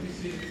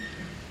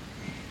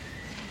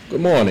Good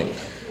morning.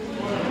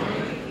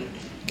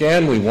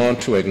 Again, we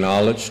want to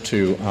acknowledge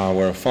to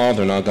our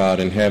Father and our God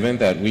in heaven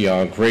that we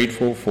are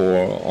grateful for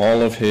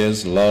all of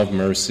his love,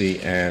 mercy,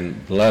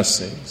 and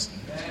blessings.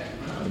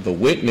 The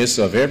witness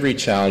of every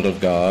child of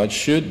God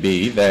should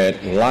be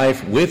that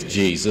life with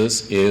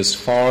Jesus is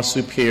far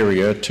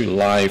superior to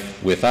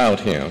life without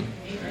him.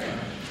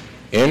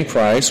 In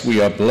Christ, we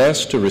are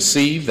blessed to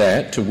receive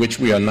that to which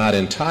we are not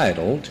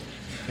entitled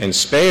and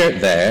spared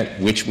that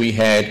which we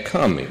had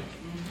coming.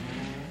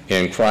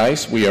 In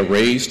Christ, we are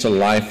raised to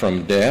life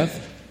from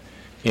death.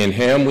 In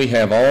him, we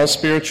have all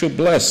spiritual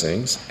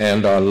blessings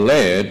and are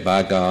led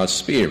by God's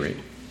Spirit.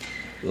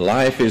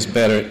 Life is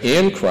better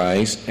in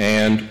Christ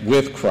and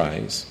with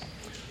Christ.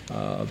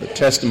 The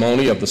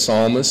testimony of the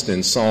psalmist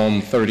in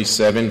Psalm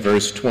 37,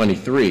 verse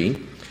 23,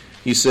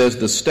 he says,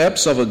 "The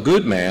steps of a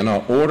good man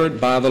are ordered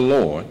by the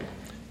Lord,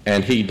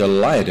 and he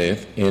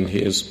delighteth in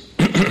his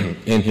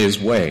in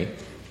his way."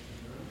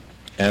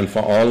 And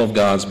for all of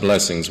God's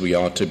blessings, we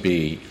ought to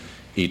be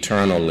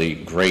eternally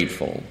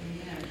grateful.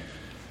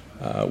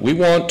 We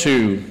want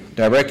to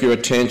direct your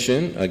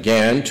attention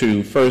again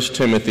to 1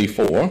 Timothy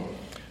 4,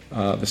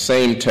 the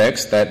same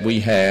text that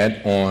we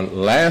had on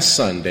last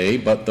Sunday,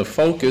 but the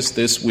focus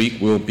this week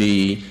will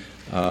be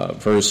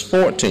verse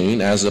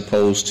 14 as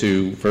opposed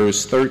to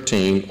verse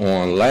 13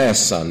 on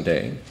last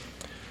Sunday.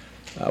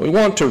 We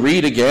want to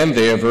read again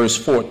there verse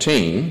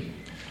 14.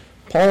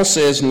 Paul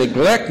says,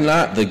 "Neglect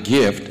not the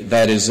gift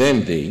that is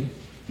in thee,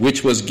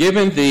 which was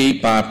given thee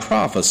by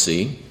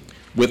prophecy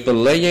with the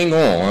laying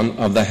on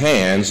of the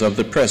hands of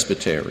the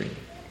presbytery."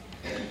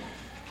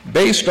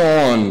 Based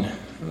on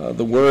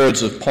the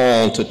words of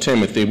Paul to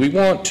Timothy, we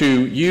want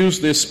to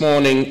use this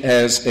morning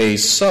as a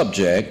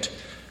subject,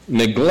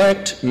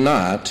 neglect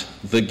not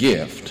the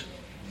gift.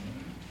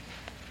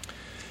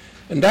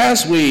 And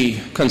as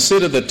we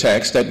consider the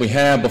text that we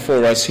have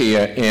before us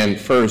here in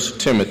 1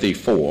 Timothy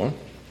 4,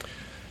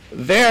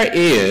 there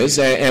is,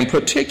 and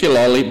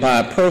particularly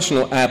by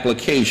personal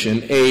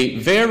application, a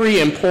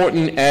very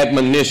important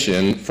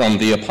admonition from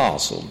the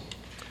apostle.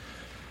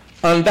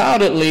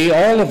 Undoubtedly,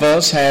 all of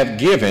us have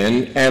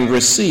given and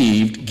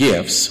received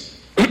gifts.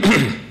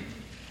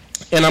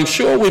 And I'm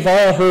sure we've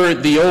all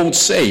heard the old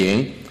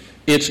saying,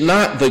 "It's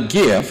not the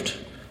gift,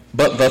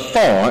 but the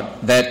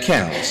thought that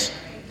counts."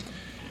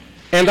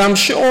 And I'm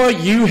sure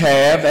you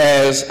have,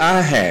 as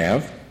I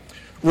have,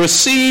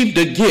 received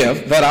a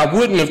gift that I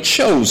wouldn't have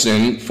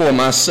chosen for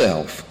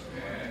myself.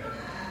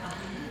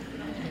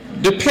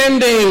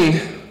 Depending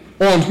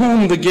on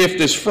whom the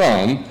gift is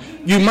from,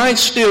 you might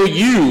still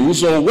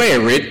use or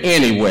wear it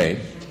anyway.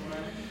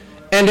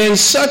 And in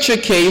such a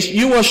case,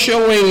 you are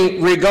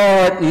showing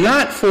regard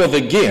not for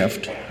the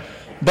gift,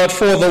 but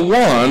for the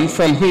one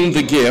from whom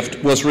the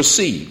gift was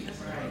received.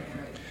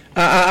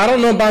 I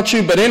don't know about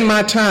you, but in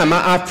my time,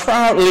 I've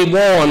proudly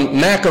worn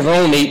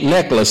macaroni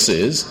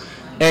necklaces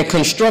and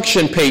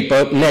construction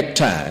paper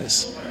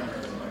neckties.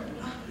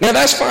 Now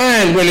that's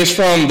fine when it's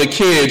from the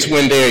kids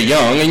when they're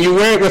young and you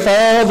wear it with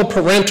all the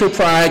parental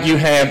pride you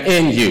have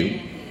in you.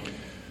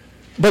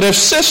 But if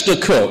Sister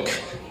Cook,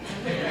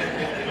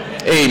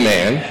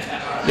 amen,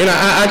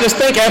 I just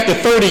think after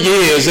 30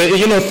 years,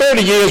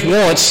 30 years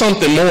warrants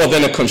something more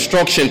than a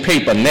construction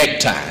paper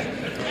necktie.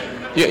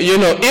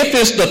 If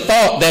it's the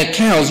thought that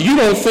counts, you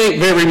don't think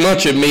very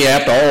much of me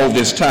after all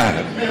this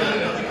time.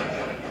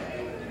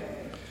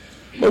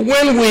 But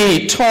when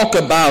we talk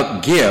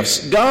about gifts,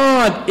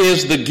 God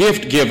is the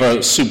gift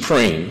giver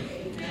supreme.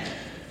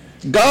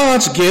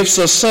 God's gifts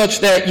are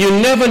such that you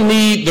never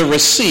need the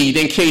receipt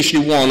in case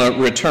you want to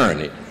return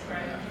it.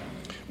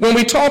 When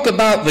we talk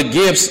about the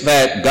gifts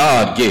that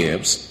God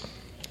gives,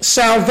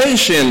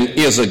 salvation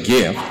is a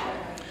gift.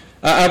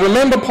 I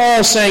remember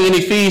Paul saying in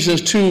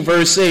Ephesians 2,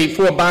 verse 8,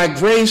 "For by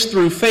grace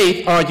through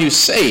faith are you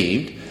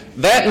saved,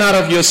 that not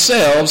of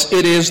yourselves,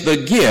 it is the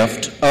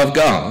gift of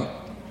God."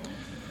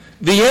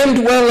 The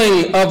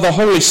indwelling of the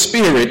Holy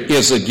Spirit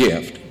is a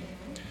gift.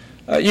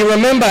 You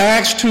remember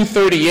Acts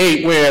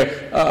 2:38 where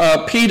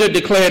Peter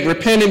declared,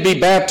 "Repent and be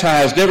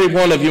baptized, every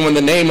one of you, in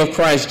the name of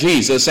Christ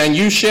Jesus, and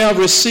you shall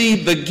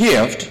receive the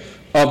gift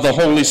of the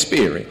Holy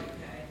Spirit."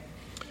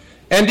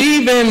 And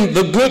even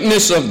the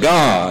goodness of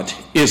God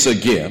is a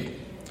gift.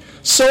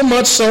 So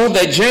much so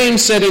that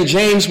James said in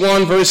James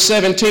 1 verse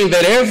 17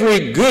 that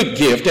every good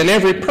gift and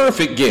every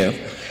perfect gift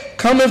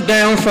cometh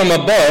down from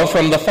above,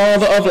 from the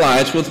Father of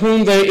lights, with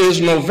whom there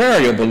is no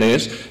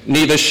variableness,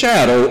 neither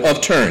shadow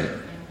of turning.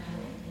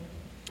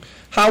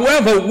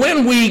 However,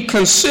 when we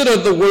consider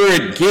the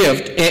word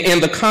gift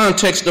in the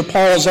context of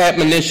Paul's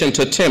admonition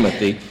to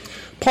Timothy,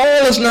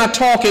 Paul is not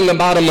talking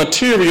about a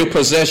material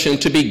possession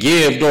to be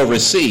given or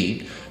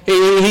received.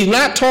 He's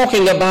not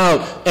talking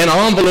about an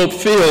envelope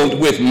filled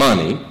with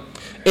money.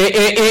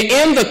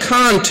 In the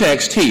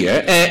context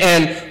here,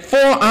 and for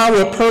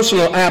our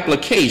personal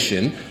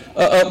application,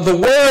 the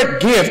word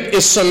gift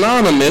is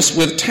synonymous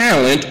with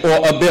talent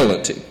or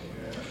ability.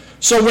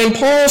 So when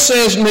Paul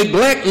says,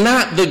 "Neglect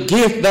not the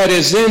gift that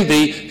is in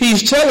thee,"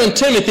 he's telling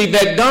Timothy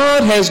that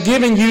God has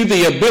given you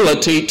the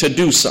ability to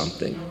do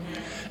something.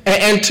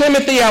 And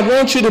Timothy, I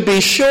want you to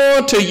be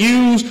sure to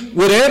use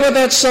whatever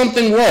that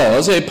something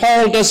was.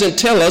 Paul doesn't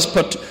tell us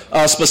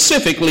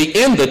specifically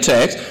in the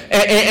text.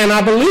 And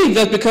I believe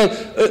that because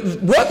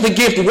what the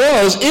gift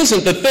was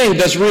isn't the thing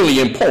that's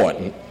really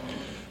important.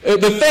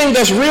 The thing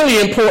that's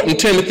really important,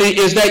 Timothy,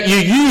 is that you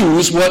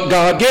use what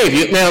God gave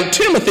you. Now,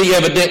 Timothy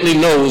evidently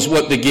knows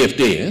what the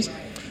gift is.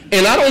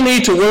 And I don't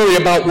need to worry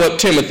about what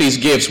Timothy's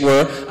gifts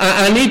were.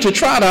 I need to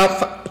try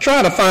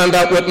to find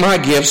out what my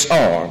gifts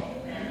are.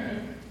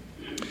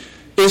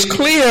 It's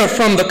clear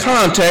from the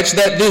context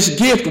that this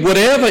gift,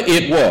 whatever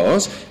it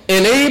was,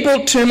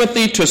 enabled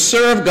Timothy to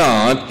serve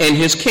God in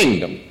his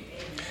kingdom.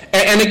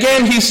 And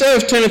again, he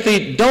says,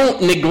 Timothy,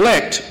 don't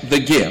neglect the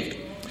gift.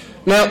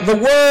 Now, the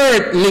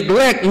word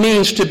neglect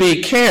means to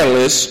be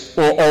careless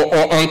or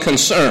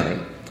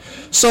unconcerned.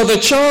 So the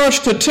charge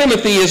to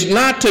Timothy is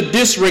not to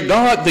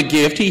disregard the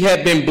gift he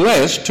had been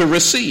blessed to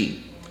receive.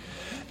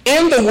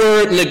 In the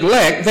word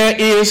neglect, there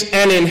is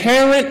an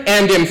inherent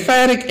and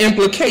emphatic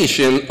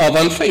implication of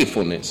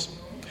unfaithfulness.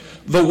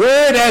 The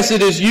word as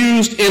it is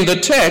used in the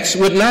text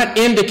would not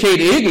indicate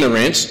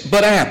ignorance,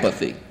 but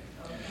apathy.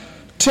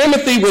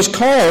 Timothy was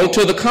called,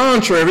 to the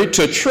contrary,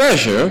 to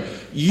treasure,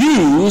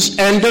 use,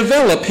 and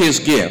develop his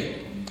gift.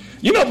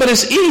 But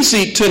it's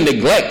easy to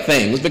neglect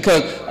things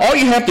because all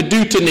you have to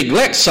do to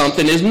neglect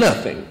something is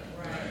nothing.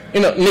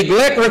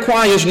 Neglect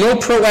requires no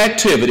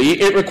proactivity.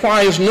 It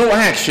requires no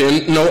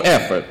action, no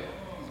effort.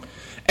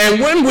 And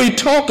when we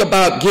talk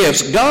about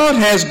gifts, God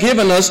has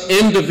given us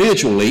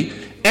individually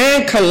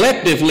and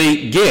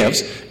collectively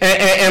gifts.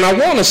 And I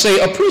want to say,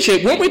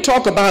 appreciate, when we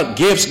talk about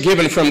gifts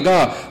given from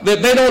God,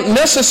 that they don't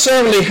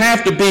necessarily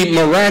have to be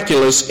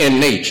miraculous in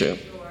nature.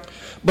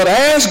 But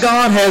as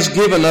God has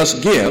given us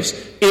gifts,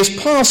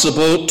 it's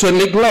possible to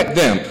neglect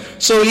them.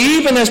 So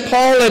even as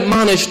Paul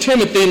admonished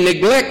Timothy,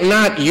 neglect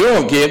not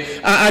your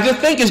gift, I just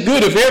think it's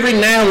good if every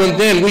now and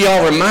then we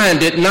are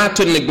reminded not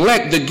to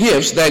neglect the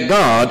gifts that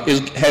God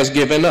has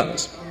given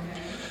us.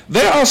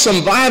 There are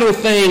some vital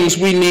things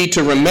we need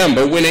to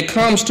remember when it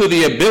comes to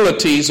the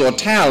abilities or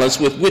talents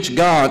with which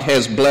God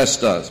has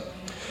blessed us.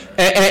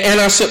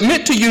 And I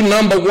submit to you,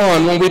 number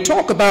one, when we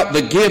talk about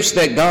the gifts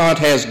that God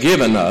has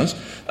given us,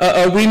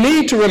 we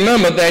need to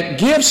remember that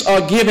gifts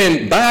are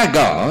given by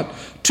God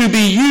to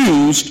be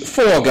used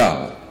for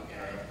God.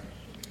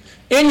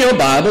 In your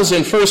Bibles,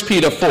 in 1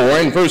 Peter 4,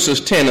 in verses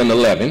 10 and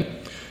 11,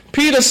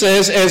 Peter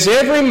says, as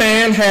every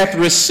man hath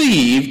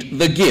received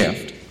the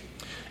gift,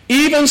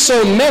 even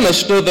so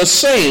minister the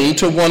same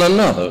to one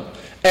another,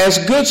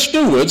 as good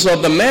stewards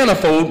of the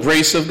manifold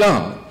grace of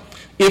God.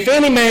 If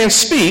any man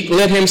speak,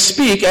 let him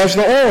speak as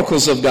the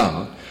oracles of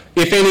God.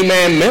 If any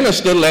man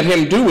minister, let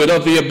him do it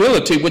of the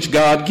ability which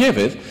God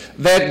giveth,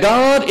 that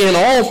God in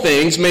all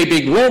things may be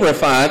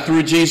glorified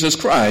through Jesus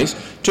Christ,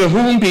 to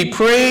whom be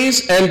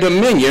praise and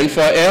dominion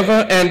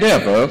forever and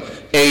ever.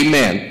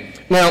 Amen.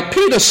 Now,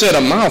 Peter said a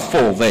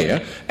mouthful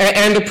there,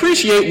 and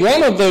appreciate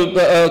one of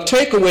the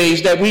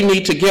takeaways that we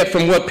need to get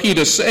from what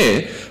Peter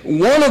said.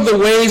 One of the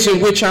ways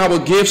in which our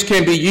gifts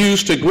can be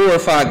used to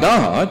glorify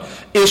God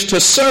is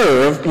to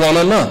serve one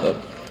another.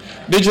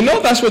 Did you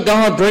know that's what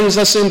God brings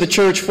us in the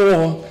church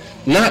for?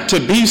 Not to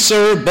be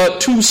served,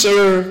 but to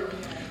serve.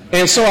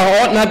 And so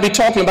I ought not be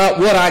talking about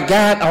what I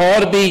got. I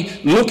ought to be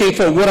looking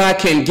for what I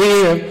can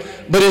give.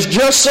 But it's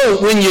just so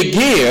when you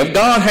give,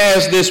 God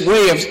has this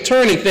way of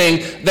turning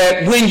things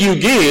that when you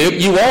give,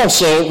 you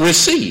also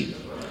receive.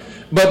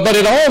 But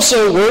it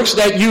also works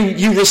that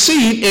you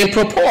receive in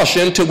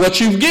proportion to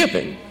what you've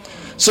given.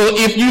 So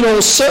if you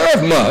don't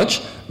serve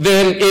much,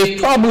 then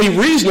it's probably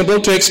reasonable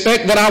to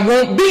expect that I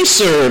won't be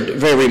served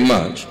very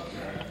much.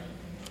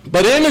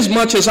 But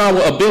inasmuch as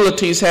our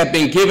abilities have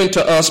been given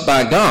to us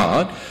by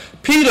God,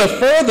 Peter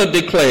further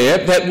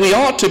declared that we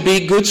ought to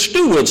be good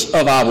stewards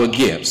of our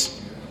gifts.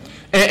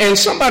 And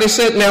somebody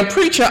said, now,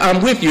 preacher,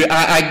 I'm with you.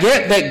 I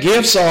get that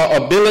gifts are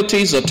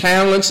abilities or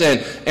talents and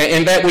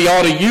that we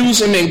ought to use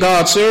them in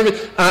God's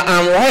service.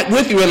 I'm right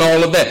with you in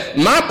all of that.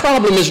 My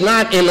problem is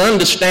not in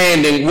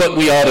understanding what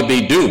we ought to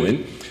be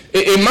doing.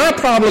 My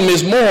problem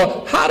is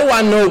more, how do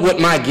I know what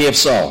my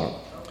gifts are?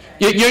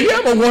 You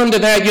ever wonder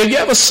that? You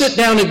ever sit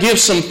down and give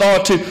some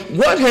thought to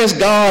what has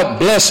God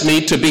blessed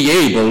me to be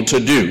able to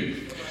do?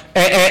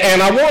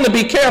 And I want to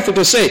be careful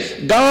to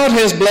say, God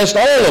has blessed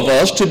all of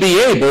us to be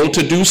able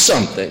to do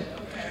something.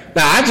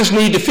 Now, I just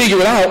need to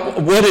figure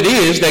out what it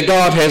is that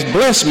God has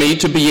blessed me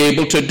to be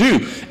able to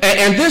do.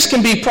 And this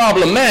can be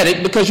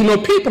problematic because,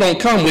 people don't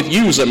come with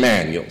user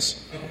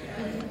manuals.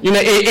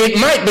 It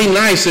might be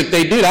nice if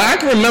they did. I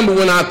can remember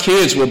when our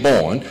kids were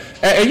born.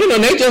 They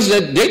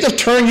just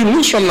turn you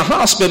loose from the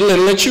hospital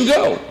and let you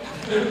go.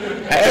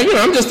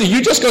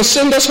 You just going to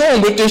send us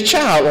home with this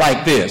child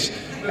like this.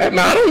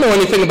 Now, I don't know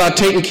anything about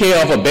taking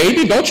care of a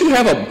baby. Don't you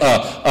have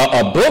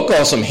a book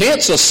or some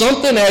hints or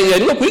something?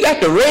 Look, we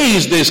got to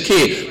raise this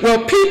kid.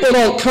 Well, people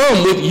don't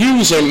come with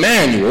user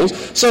manuals,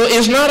 so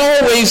it's not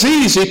always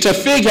easy to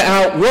figure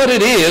out what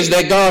it is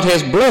that God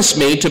has blessed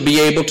me to be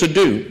able to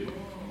do.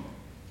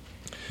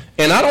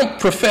 And I don't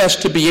profess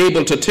to be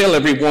able to tell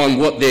everyone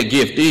what their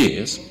gift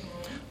is.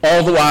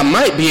 although I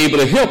might be able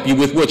to help you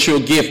with what your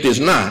gift is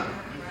not.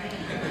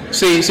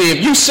 See,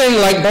 if you sing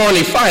like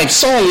Barney Fife,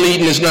 song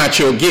leading is not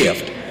your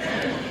gift.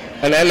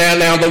 And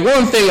now the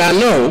one thing I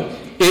know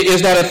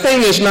is that a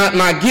thing is not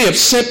my gift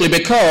simply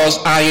because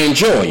I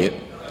enjoy it.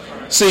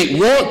 See,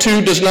 want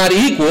to does not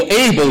equal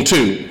able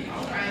to.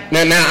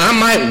 Now I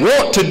might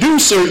want to do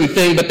certain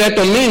things, but that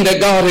don't mean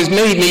that God has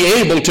made me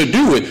able to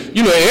do it.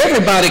 You know,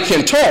 everybody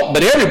can talk,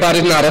 but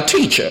everybody's not a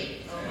teacher.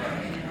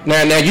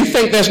 Now you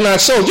think that's not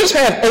so? Just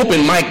have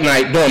open mic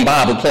night during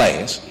Bible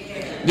class.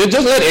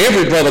 Just let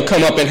every brother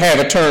come up and have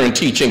a turn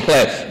teaching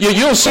class.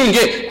 You'll soon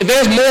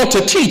there's more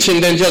to teaching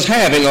than just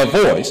having a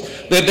voice.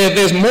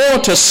 There's more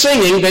to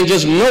singing than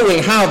just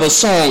knowing how the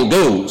song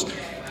goes.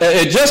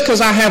 Just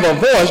because I have a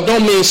voice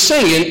don't mean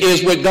singing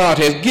is what God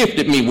has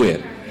gifted me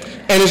with.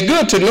 And it's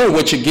good to know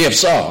what your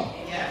gifts are.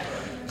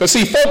 Because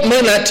see, folk may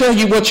not tell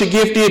you what your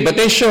gift is, but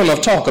they sure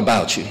enough talk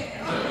about you.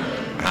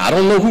 I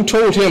don't know who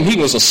told him he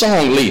was a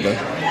song leader.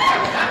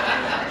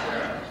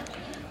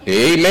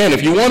 Amen.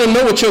 If you want to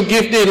know what your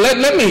gift is,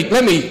 let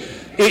me.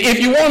 If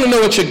you want to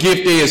know what your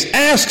gift is,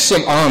 ask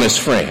some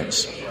honest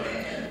friends.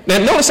 Now,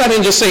 notice I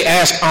didn't just say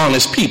ask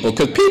honest people,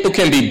 because people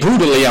can be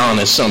brutally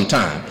honest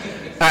sometimes.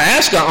 I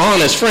ask an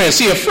honest friend.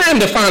 See, a friend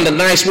to find a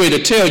nice way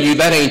to tell you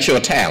that ain't your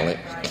talent.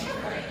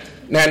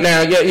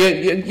 Now,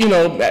 you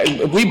know,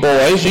 we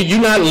boys,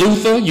 you're not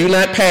Luther, you're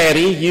not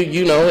Patty,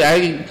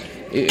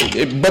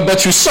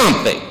 but you're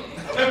something.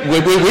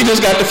 We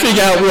just got to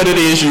figure out what it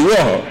is you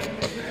are.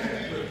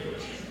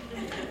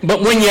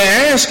 But when you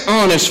ask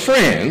honest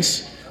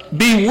friends,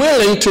 be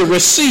willing to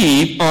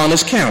receive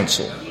honest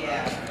counsel.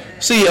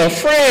 See, a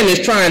friend is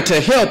trying to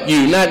help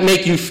you, not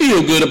make you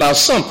feel good about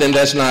something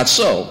that's not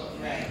so.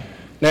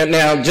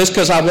 Now, just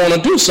because I want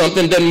to do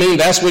something doesn't mean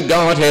that's what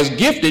God has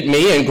gifted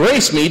me and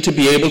graced me to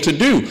be able to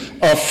do.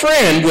 A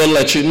friend will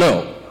let you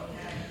know.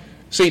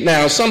 See,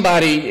 now,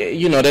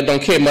 somebody, that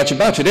don't care much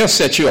about you, they'll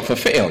set you up for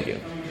failure.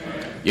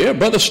 Yeah,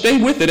 brother,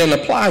 stay with it and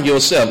apply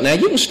yourself. Now,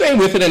 you can stay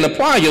with it and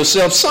apply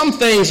yourself. Some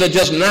things are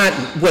just not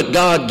what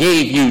God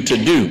gave you to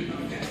do.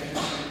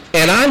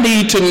 And I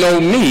need to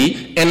know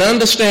me and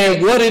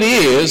understand what it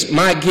is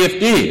my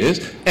gift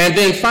is, and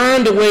then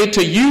find a way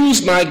to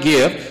use my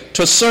gift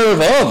to serve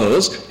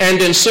others,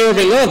 and in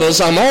serving others,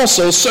 I'm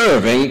also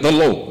serving the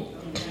Lord.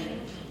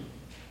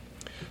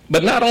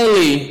 But not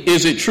only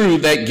is it true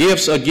that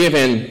gifts are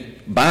given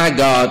by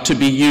God to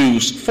be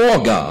used for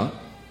God,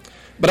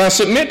 but I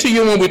submit to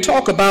you when we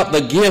talk about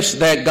the gifts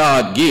that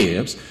God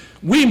gives,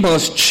 we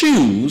must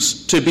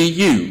choose to be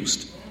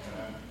used.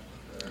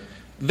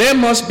 There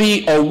must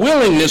be a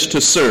willingness to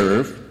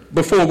serve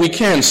before we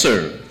can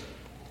serve.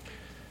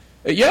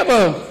 You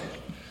ever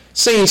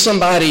seen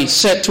somebody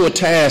set to a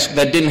task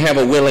that didn't have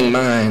a willing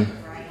mind?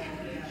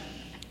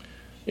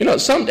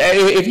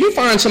 If you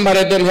find somebody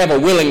that doesn't have a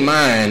willing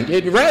mind,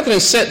 rather than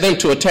set them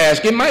to a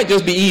task, it might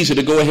just be easy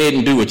to go ahead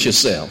and do it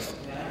yourself.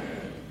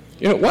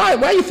 Why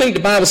do you think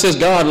the Bible says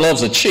God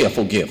loves a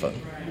cheerful giver?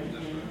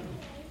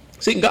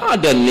 See,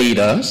 God doesn't need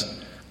us.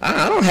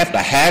 I don't have to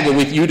haggle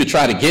with you to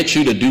try to get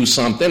you to do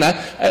something.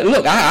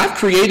 I've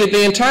created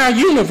the entire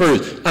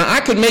universe. I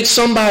could make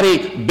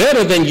somebody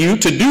better than you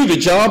to do the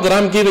job that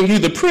I'm giving you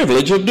the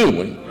privilege of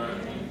doing.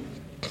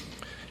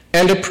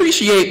 And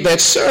appreciate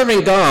that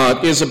serving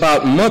God is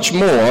about much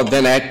more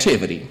than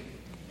activity.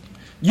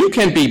 You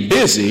can be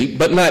busy,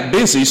 but not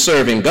busy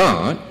serving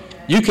God.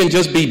 You can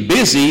just be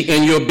busy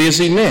in your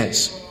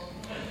busyness.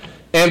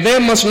 And there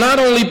must not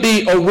only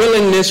be a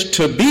willingness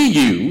to be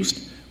used,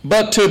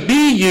 but to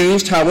be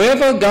used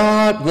however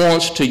God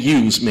wants to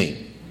use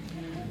me.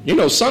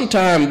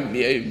 Sometimes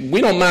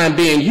we don't mind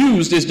being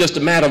used. It's just a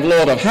matter of,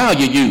 Lord, of how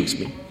you use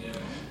me.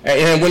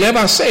 And whenever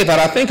I say that,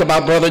 I think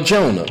about Brother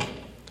Jonah.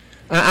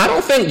 I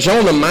don't think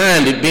Jonah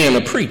minded being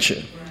a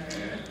preacher.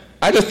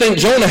 I just think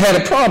Jonah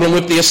had a problem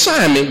with the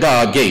assignment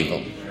God gave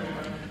him.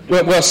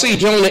 Well, see,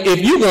 Jonah, if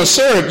you're going to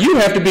serve, you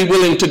have to be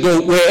willing to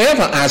go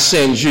wherever I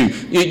send you.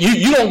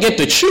 You don't get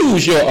to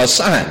choose your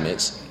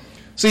assignments.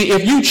 See,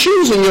 if you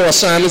choosing your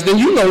assignments, then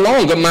you're no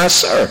longer my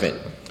servant.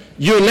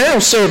 You're now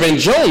serving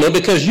Jonah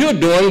because you're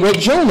doing what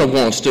Jonah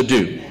wants to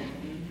do.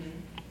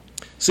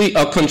 See,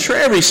 a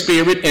contrary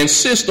spirit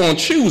insists on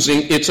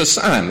choosing its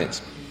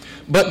assignments.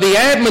 But the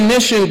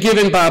admonition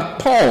given by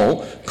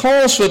Paul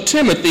calls for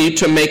Timothy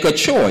to make a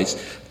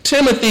choice.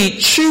 Timothy,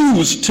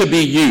 choose to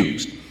be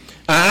used.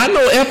 I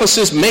know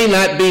Ephesus may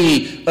not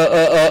be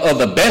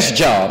the best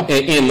job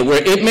in the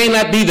world. It may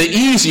not be the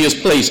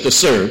easiest place to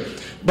serve.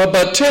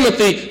 But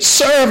Timothy,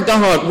 serve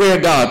God where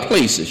God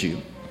places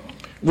you.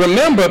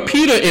 Remember,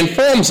 Peter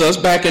informs us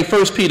back in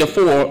 1 Peter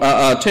 4,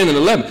 10 and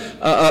 11,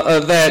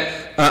 that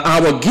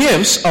our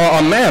gifts are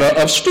a matter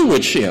of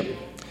stewardship.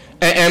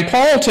 And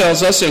Paul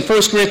tells us in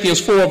 1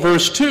 Corinthians 4,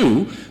 verse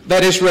 2,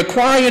 that it's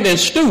required in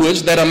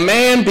stewards that a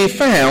man be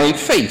found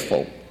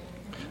faithful.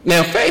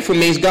 Now, faithful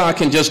means God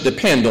can just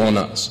depend on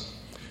us.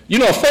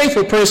 A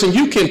faithful person,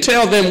 you can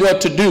tell them what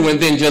to do and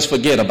then just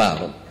forget about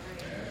them.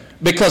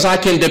 Because I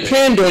can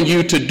depend on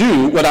you to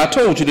do what I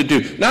told you to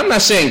do. Now, I'm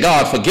not saying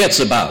God forgets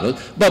about it,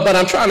 but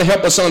I'm trying to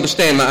help us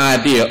understand the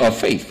idea of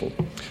faithful.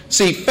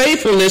 See,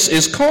 faithfulness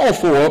is called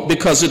for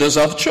because it is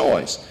of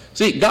choice.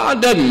 See,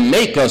 God doesn't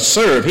make us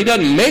serve. He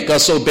doesn't make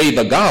us obey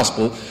the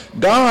gospel.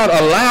 God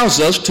allows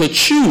us to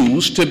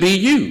choose to be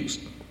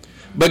used.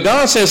 But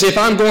God says, if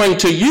I'm going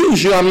to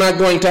use you, I'm not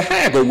going to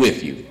haggle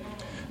with you.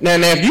 Now,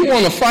 if you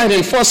want to fight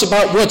and fuss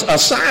about what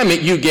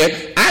assignment you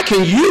get, I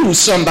can use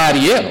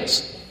somebody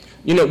else.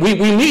 You know, we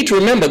need to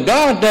remember,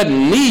 God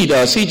doesn't need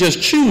us. He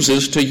just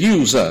chooses to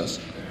use us.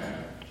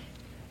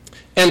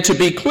 And to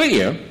be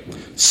clear,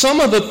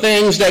 some of the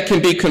things that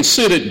can be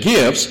considered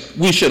gifts,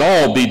 we should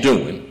all be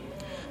doing.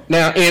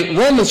 Now, in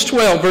Romans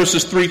 12,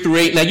 verses 3 through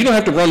 8, now you don't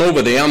have to run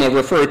over there. I'm going to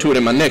refer to it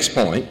in my next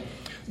point.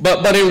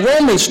 But in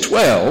Romans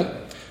 12,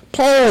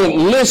 Paul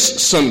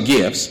lists some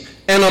gifts,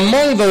 and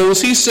among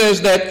those he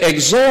says that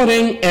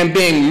exhorting and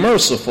being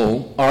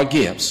merciful are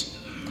gifts.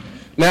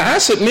 Now, I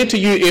submit to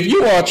you, if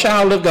you are a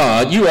child of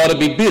God, you ought to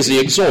be busy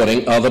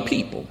exhorting other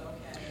people.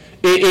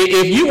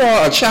 If you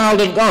are a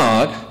child of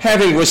God,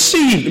 having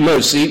received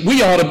mercy,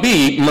 we ought to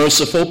be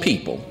merciful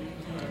people.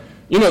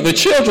 You know, the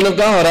children of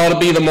God ought to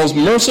be the most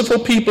merciful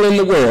people in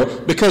the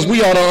world because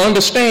we ought to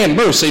understand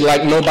mercy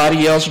like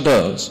nobody else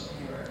does.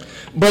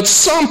 But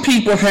some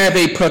people have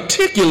a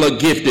particular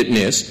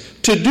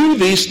giftedness to do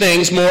these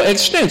things more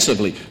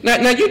extensively.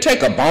 Now you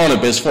take a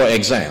Barnabas, for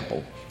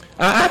example.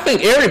 I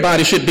think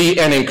everybody should be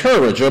an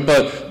encourager,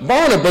 but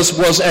Barnabas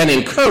was an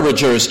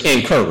encourager's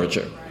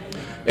encourager.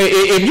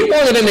 If you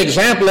wanted an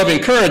example of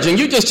encouraging,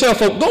 you just tell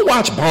folks, go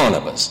watch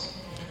Barnabas.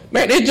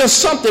 Man, it's just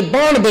something,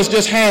 Barnabas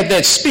just had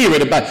that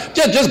spirit about,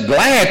 just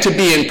glad to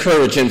be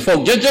encouraging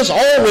folk, just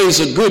always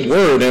a good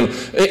word. And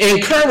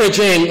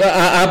encouraging,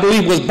 I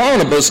believe, was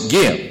Barnabas'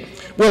 gift.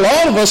 Well,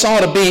 all of us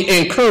ought to be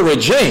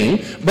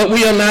encouraging, but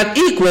we are not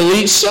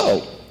equally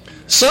so.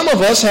 Some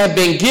of us have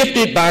been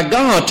gifted by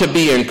God to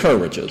be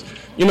encouragers.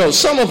 You know,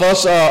 some of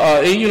us,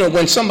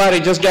 when somebody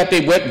just got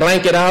their wet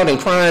blanket out and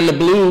crying the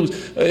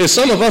blues,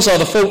 some of us are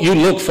the folk you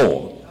look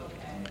for.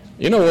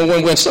 You know,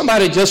 when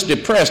somebody just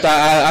depressed,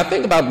 I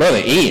think about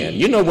Brother Ian.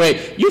 You know, when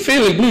you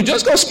feeling blue,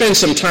 just go spend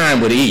some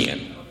time with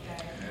Ian.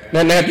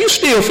 Now if you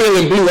still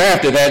feeling blue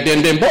after that,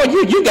 then boy,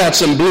 you got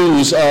some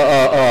blues.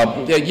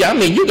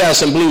 You got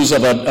some blues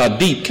of a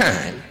deep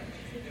kind.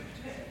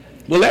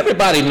 Well,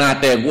 everybody's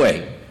not that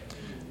way.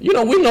 You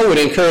know, we know what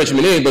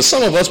encouragement is, but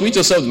some of us, we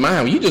just say,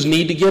 man, you just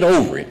need to get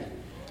over it.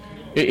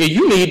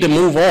 You need to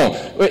move on.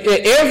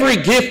 Every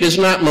gift is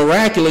not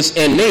miraculous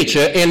in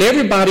nature, and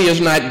everybody is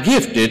not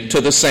gifted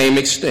to the same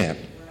extent.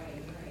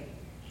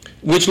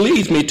 Which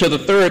leads me to the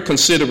third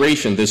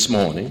consideration this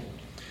morning.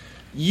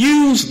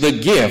 Use the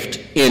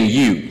gift in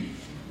you.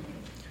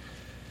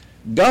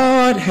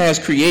 God has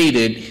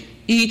created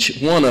each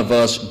one of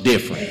us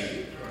different.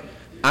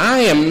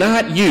 I am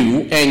not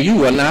you, and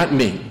you are not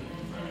me.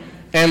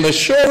 And the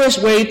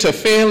surest way to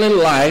fail in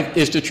life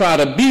is to try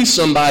to be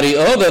somebody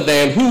other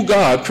than who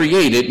God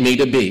created me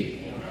to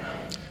be.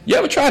 You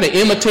ever try to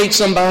imitate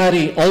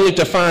somebody only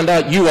to find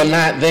out you are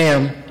not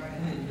them?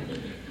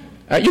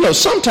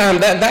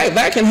 Sometimes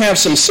that can have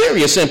some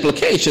serious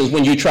implications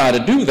when you try to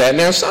do that.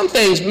 Now, some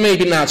things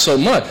maybe not so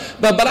much,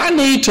 but I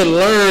need to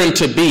learn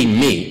to be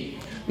me.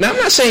 Now, I'm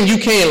not saying you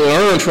can't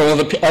learn from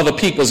other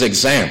people's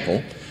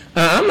example.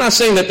 I'm not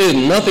saying that there's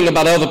nothing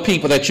about other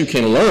people that you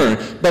can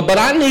learn, but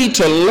I need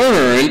to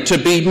learn to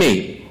be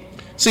me.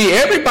 See,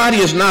 everybody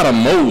is not a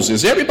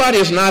Moses. Everybody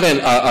is not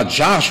a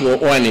Joshua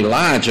or an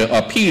Elijah,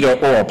 a Peter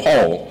or a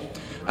Paul.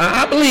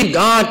 I believe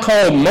God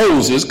called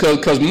Moses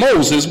because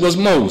Moses was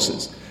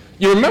Moses.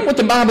 You remember what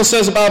the Bible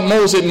says about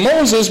Moses?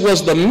 Moses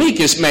was the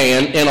meekest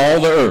man in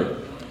all the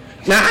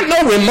earth. Now, I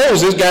know where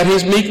Moses got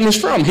his meekness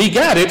from. He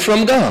got it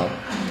from God.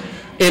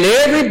 And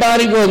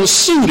everybody wasn't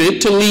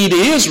suited to lead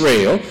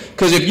Israel,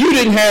 because if you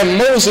didn't have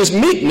Moses'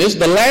 meekness,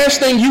 the last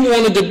thing you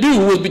wanted to do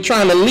was be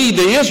trying to lead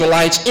the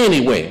Israelites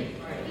anywhere.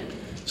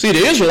 See,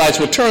 the Israelites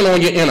would turn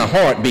on you in a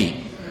heartbeat.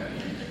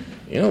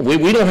 You know,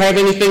 we don't have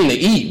anything to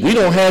eat. We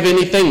don't have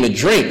anything to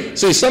drink.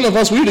 See, some of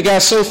us, we'd have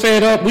got so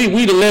fed up,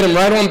 we'd have led them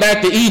right on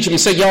back to Egypt and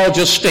said, y'all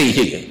just stay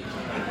here.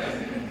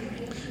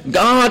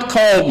 God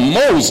called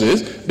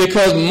Moses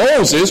because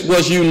Moses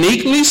was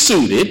uniquely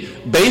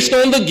suited based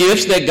on the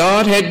gifts that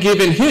God had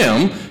given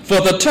him for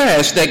the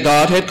task that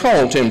God had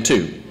called him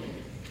to.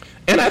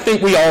 And I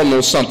think we all know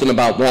something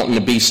about wanting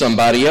to be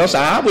somebody else.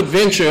 I would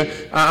venture,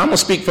 I'm going to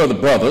speak for the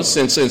brothers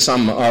since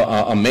I'm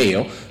a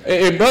male.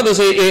 Brothers,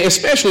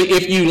 especially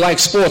if you like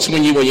sports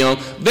when you were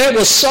young, there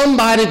was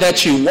somebody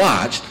that you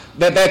watched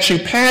that you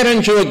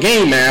patterned your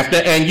game after,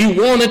 and you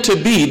wanted to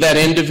be that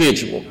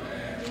individual.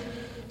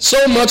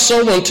 So much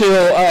so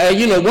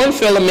until, one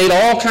fella made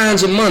all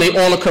kinds of money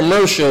on a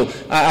commercial.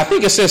 I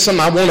think it says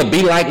something, I want to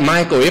be like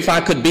Mike, or if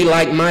I could be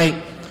like Mike.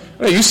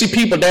 You see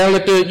people down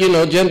at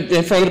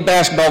in front of the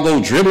basketball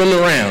goal dribbling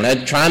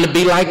around, trying to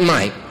be like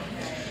Mike.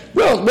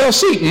 Well,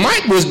 see,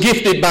 Mike was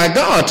gifted by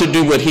God to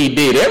do what he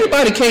did.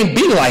 Everybody can't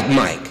be like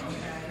Mike.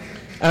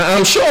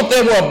 I'm sure if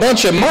there were a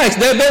bunch of Mikes,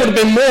 there would have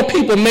been more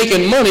people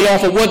making money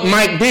off of what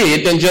Mike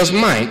did than just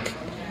Mike.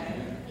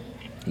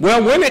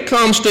 Well, when it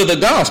comes to the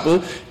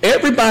gospel,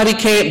 everybody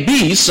can't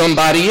be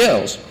somebody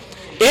else.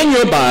 In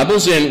your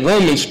Bibles, in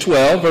Romans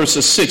 12,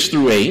 verses 6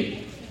 through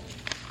 8,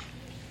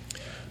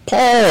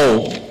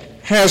 Paul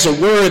has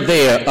a word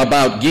there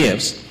about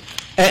gifts.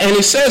 And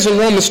he says in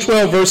Romans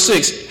 12, verse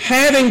 6,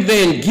 having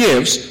then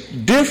gifts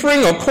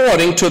differing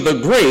according to the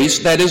grace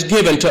that is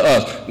given to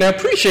us. Now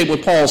appreciate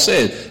what Paul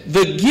says.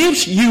 The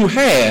gifts you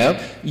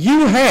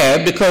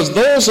have because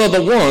those are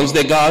the ones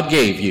that God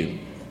gave you.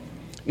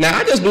 Now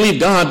I just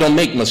believe God don't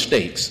make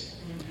mistakes.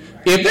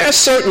 If there's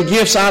certain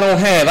gifts I don't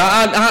have,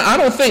 I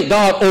don't think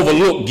God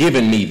overlooked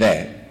giving me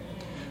that.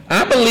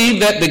 I believe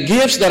that the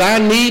gifts that I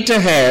need to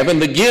have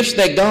and the gifts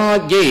that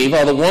God gave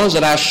are the ones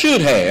that I should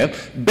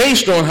have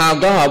based on how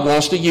God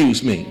wants to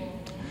use me.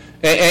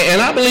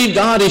 And I believe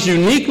God is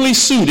uniquely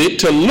suited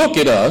to look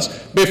at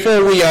us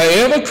before we are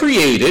ever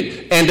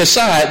created and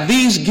decide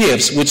these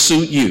gifts would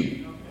suit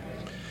you.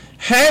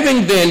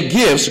 Having then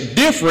gifts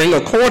differing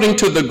according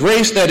to the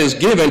grace that is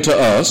given to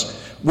us,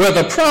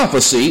 whether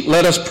prophecy,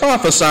 let us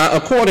prophesy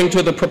according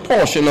to the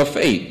proportion of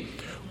faith.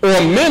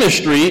 Or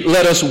ministry,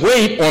 let us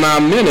wait on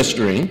our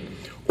ministry.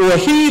 Or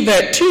he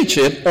that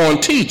teacheth on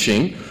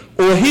teaching.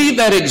 Or he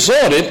that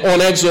exhorteth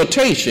on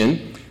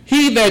exhortation.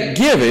 He that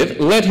giveth,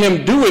 let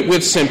him do it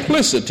with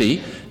simplicity.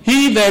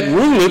 He that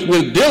ruleth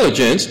with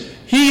diligence.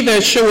 He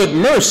that showeth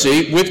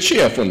mercy with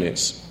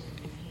cheerfulness.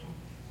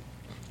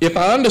 If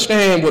I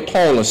understand what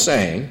Paul is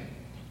saying,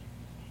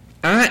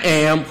 I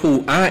am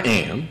who I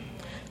am,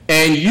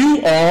 and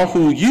you are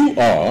who you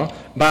are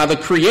by the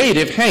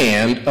creative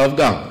hand of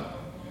God.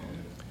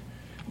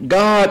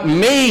 God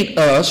made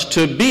us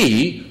to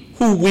be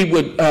who we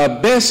would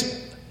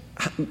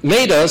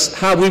made us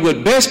how we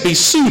would best be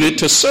suited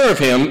to serve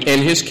him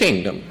in his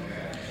kingdom.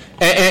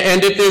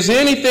 And if there's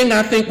anything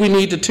I think we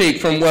need to take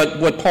from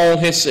what Paul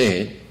has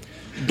said,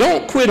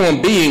 don't quit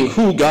on being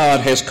who God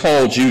has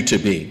called you to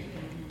be.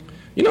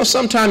 You know,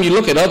 sometimes you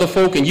look at other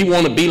folk and you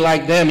want to be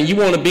like them, and you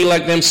want to be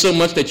like them so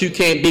much that you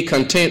can't be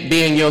content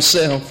being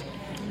yourself.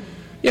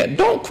 Yeah,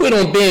 don't quit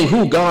on being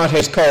who God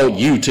has called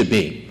you to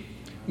be.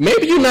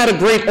 Maybe you're not a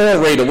great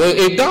orator. Well,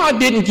 if God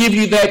didn't give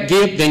you that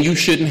gift, then you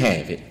shouldn't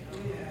have it.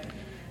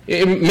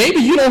 Maybe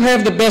you don't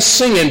have the best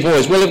singing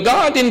voice. Well, if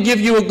God didn't give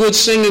you a good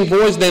singing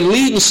voice, then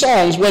leading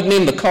songs wasn't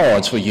in the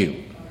cards for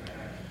you.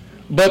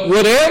 But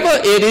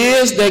whatever it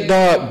is that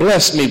God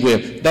blessed me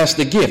with, that's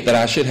the gift that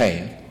I should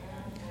have.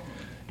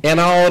 And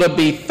I ought to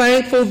be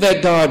thankful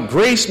that God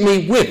graced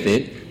me with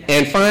it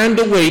and find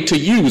a way to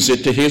use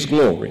it to his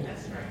glory.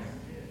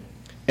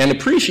 And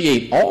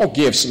appreciate all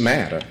gifts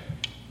matter.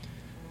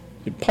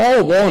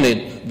 Paul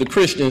wanted the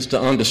Christians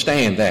to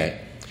understand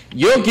that.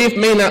 Your gift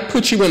may not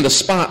put you in the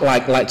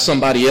spotlight like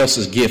somebody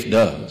else's gift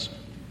does.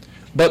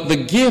 But the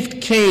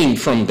gift came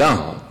from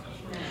God.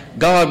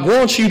 God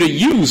wants you to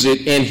use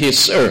it in his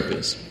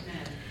service.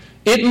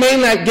 It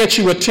may not get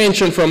you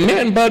attention from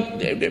men,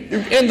 but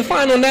in the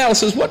final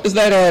analysis, what does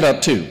that add up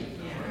to?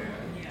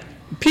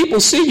 People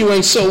see you,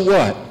 and so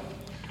what?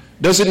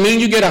 Does it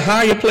mean you get a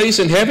higher place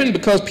in heaven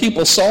because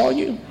people saw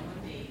you?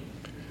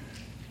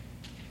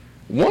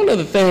 One of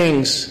the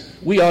things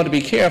we ought to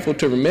be careful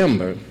to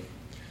remember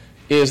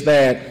is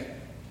that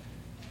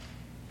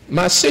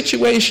my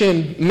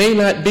situation may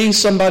not be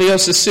somebody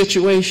else's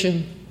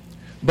situation,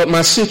 but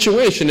my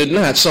situation is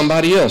not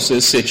somebody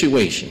else's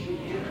situation.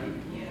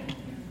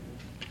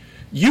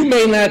 You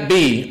may not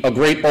be a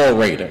great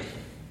orator.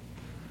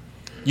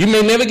 You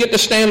may never get to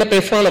stand up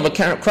in front of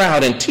a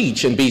crowd and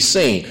teach and be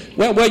seen.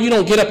 Well, you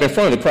don't get up in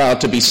front of the crowd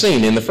to be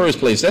seen in the first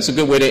place. That's a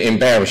good way to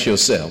embarrass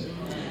yourself.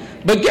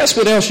 But guess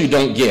what else you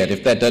don't get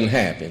if that doesn't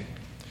happen?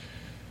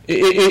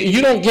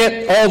 You don't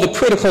get all the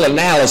critical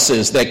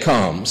analysis that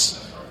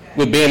comes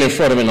with being in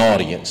front of an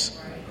audience.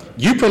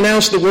 You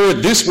pronounce the word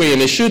this way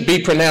and it should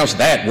be pronounced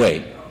that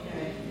way.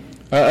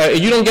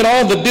 You don't get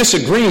all the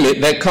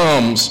disagreement that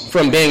comes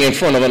from being in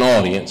front of an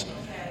audience.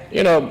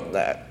 You know,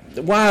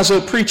 the wise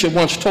old preacher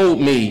once told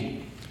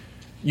me,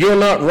 you're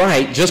not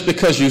right just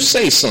because you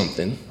say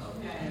something,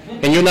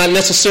 and you're not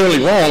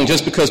necessarily wrong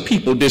just because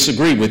people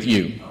disagree with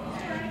you.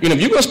 You know,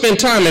 if you're going to spend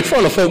time in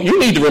front of folk, you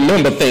need to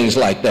remember things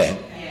like that.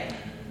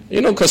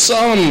 You know, because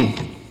some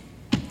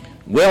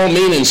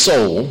well-meaning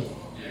soul,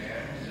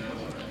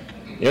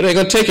 you know, they're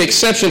going to take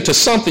exception to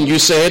something you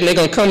said, and they're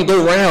going to come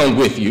go around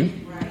with you.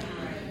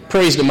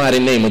 Praise the mighty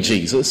name of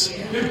Jesus.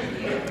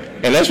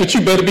 And that's what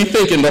you better be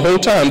thinking the whole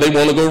time they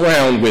want to go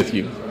around with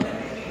you.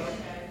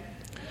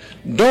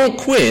 Don't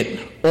quit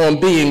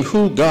on being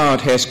who God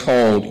has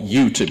called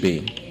you to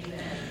be.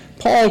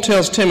 Paul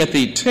tells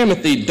Timothy,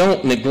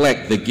 don't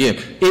neglect the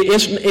gift.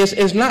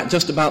 It's not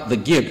just about the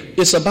gift.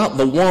 It's about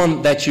the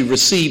one that you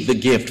receive the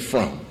gift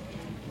from.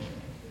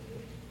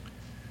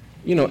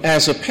 You know,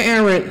 as a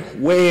parent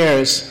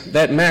wears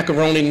that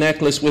macaroni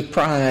necklace with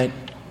pride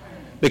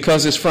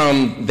because it's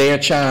from their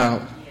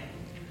child,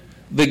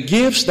 the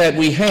gifts that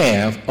we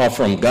have are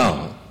from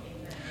God.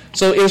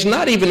 So it's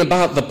not even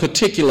about the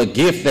particular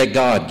gift that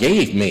God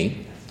gave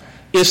me.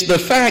 It's the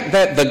fact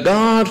that the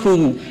God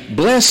who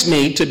blessed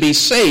me to be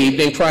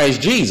saved in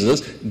Christ Jesus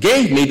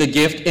gave me the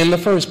gift in the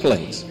first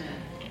place.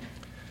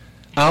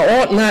 I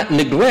ought not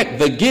neglect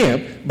the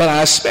gift but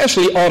I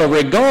especially ought to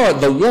regard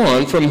the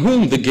one from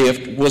whom the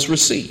gift was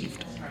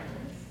received.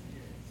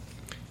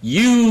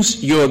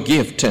 Use your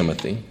gift,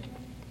 Timothy.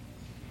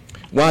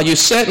 While you're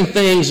setting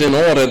things in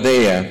order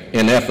there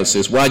in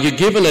Ephesus, while you're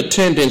giving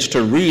attendance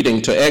to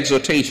reading, to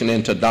exhortation,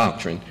 and to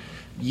doctrine,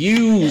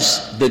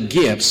 use the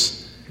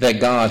gifts that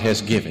God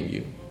has given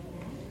you.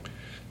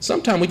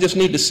 Sometimes we just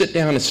need to sit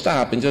down and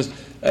stop and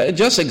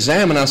just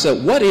examine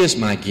ourselves. What is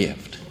my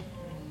gift?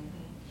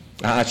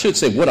 I should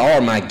say, what are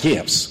my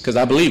gifts? Because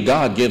I believe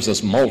God gives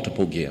us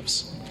multiple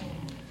gifts.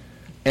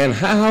 And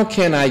how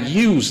can I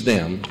use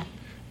them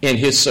in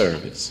his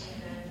service?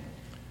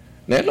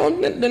 Now, don't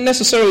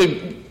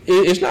necessarily,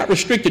 it's not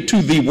restricted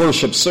to the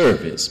worship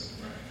service.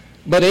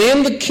 But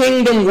in the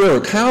kingdom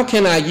work, how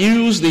can I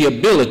use the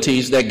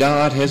abilities that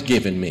God has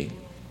given me?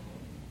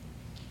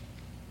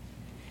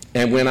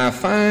 And when I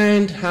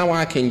find how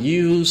I can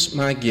use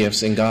my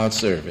gifts in God's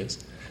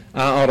service,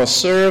 I ought to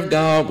serve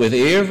God with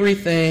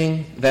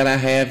everything that I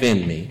have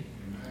in me.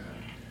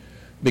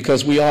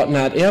 Because we ought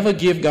not ever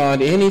give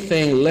God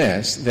anything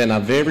less than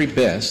our very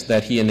best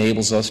that he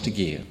enables us to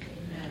give.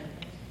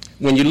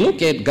 When you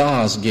look at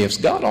God's gifts,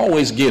 God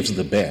always gives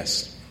the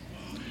best.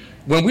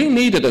 When we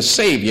needed a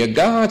Savior,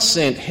 God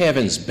sent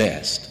heaven's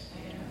best.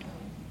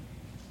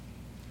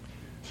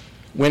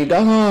 When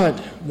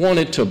God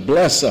wanted to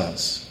bless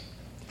us,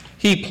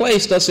 he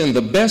placed us in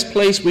the best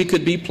place we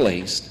could be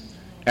placed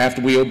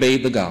after we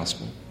obeyed the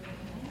gospel.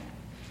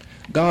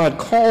 God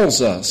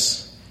calls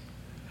us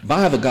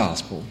by the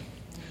gospel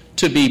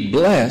to be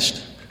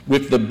blessed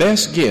with the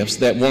best gifts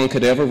that one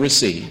could ever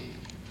receive.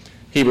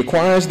 He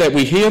requires that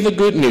we hear the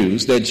good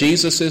news that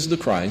Jesus is the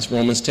Christ,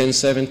 Romans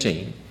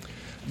 10:17,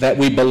 that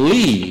we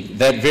believe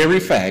that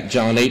very fact,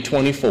 John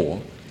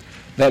 8:24,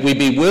 that we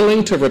be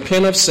willing to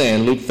repent of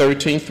sin, Luke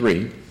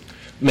 13:3,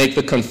 make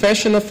the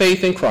confession of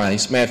faith in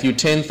Christ, Matthew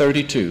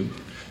 10:32,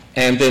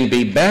 and then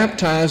be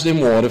baptized in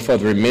water for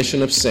the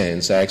remission of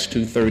sins, Acts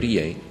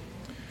 2:38.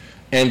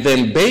 And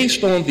then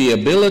based on the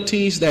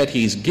abilities that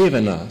he's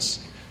given us,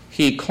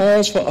 he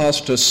calls for us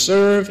to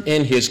serve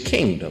in his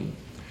kingdom,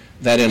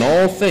 that in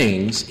all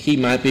things he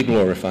might be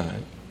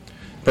glorified.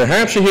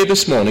 Perhaps you're here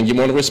this morning, you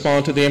want to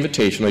respond to the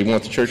invitation, or you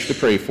want the church to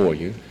pray for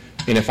you.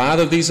 And if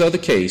either of these are the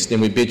case, then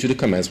we bid you to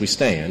come as we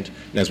stand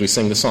and as we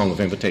sing the song of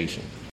invitation.